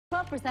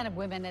12% of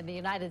women in the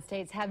United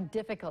States have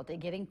difficulty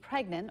getting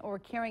pregnant or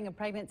carrying a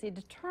pregnancy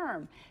to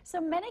term. So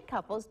many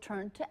couples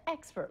turn to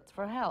experts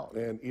for help.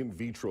 And in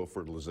vitro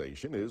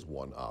fertilization is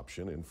one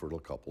option infertile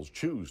couples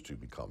choose to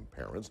become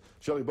parents.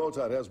 Shelley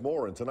Botat has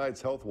more in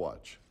tonight's Health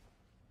Watch.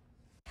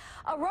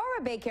 Aurora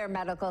BayCare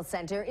Medical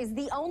Center is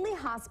the only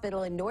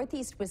hospital in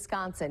northeast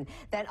Wisconsin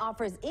that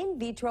offers in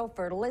vitro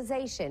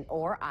fertilization,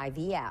 or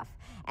IVF.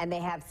 And they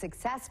have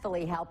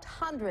successfully helped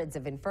hundreds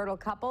of infertile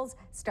couples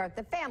start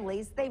the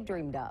families they've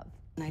dreamed of.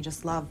 And I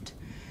just loved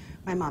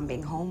my mom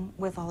being home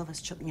with all of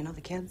us, you know,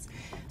 the kids.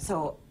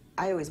 So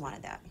I always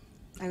wanted that.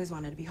 I always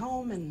wanted to be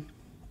home and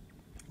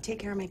take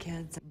care of my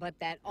kids. But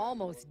that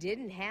almost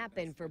didn't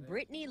happen for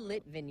Brittney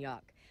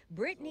Lytvyniuk.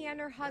 Brittney and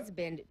her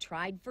husband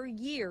tried for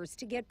years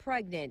to get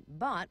pregnant,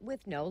 but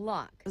with no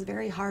luck. It was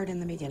very hard in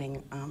the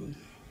beginning,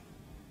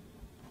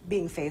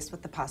 being faced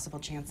with the possible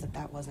chance that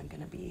that wasn't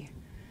going to be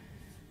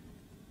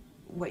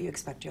what you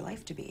expect your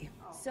life to be.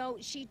 So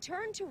she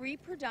turned to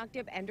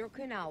reproductive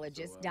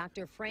endocrinologist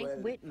Dr. Frank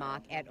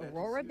Wittmaack at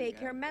Aurora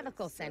BayCare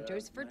Medical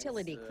Center's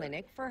fertility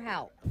clinic for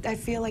help. I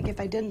feel like if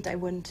I didn't, I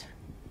wouldn't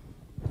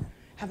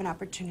have an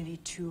opportunity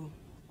to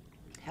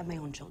have my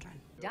own children.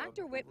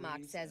 Dr.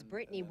 Wittmaack says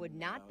Brittney would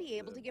not be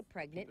able to get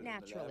pregnant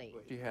naturally.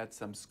 She had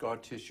some scar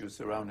tissue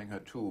surrounding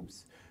her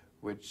tubes,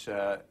 which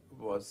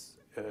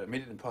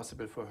made it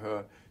impossible for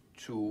her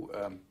to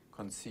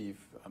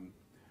conceive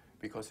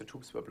because the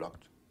tubes were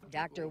blocked.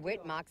 Dr.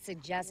 Wittmaack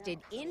suggested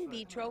in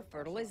vitro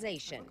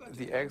fertilization.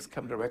 The eggs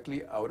come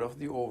directly out of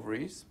the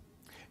ovaries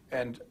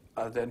and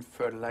are then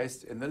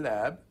fertilized in the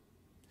lab.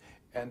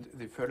 And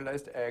the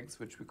fertilized eggs,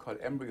 which we call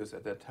embryos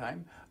at that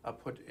time, are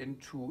put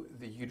into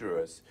the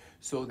uterus.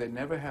 So they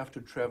never have to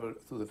travel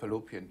through the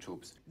fallopian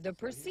tubes. The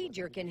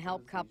procedure can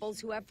help couples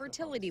who have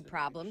fertility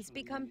problems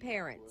become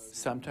parents.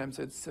 Sometimes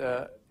it's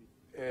a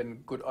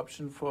good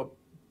option for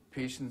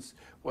patients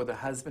where the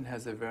husband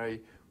has a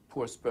very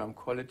poor sperm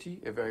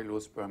quality, a very low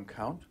sperm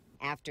count.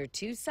 After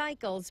 2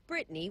 cycles,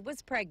 Brittney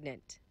was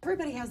pregnant.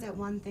 Everybody has that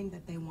one thing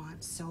that they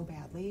want so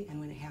badly, and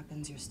when it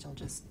happens, you're still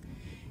just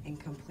in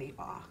complete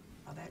awe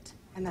of it.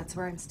 And that's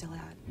where I'm still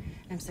at.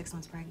 I'm 6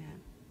 months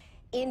pregnant.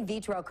 In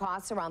vitro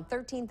costs around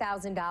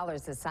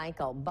 $13,000 a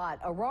cycle, but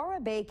Aurora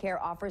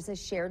BayCare offers a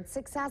shared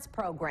success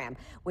program,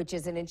 which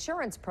is an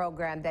insurance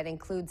program that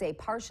includes a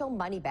partial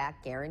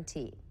money-back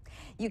guarantee.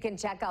 You can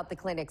check out the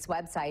clinic's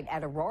website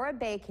at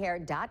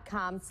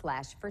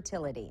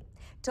aurorabaycare.com/fertility.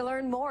 To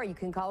learn more, you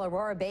can call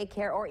Aurora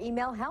BayCare or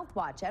email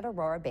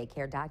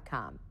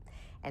healthwatch@aurorabaycare.com.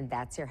 And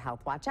that's your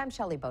Health Watch. I'm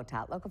Shelley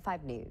Botat, Local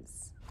 5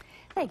 News.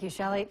 Thank you,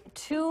 Shelley.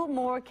 2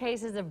 more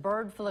cases of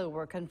bird flu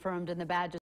were confirmed in the Badger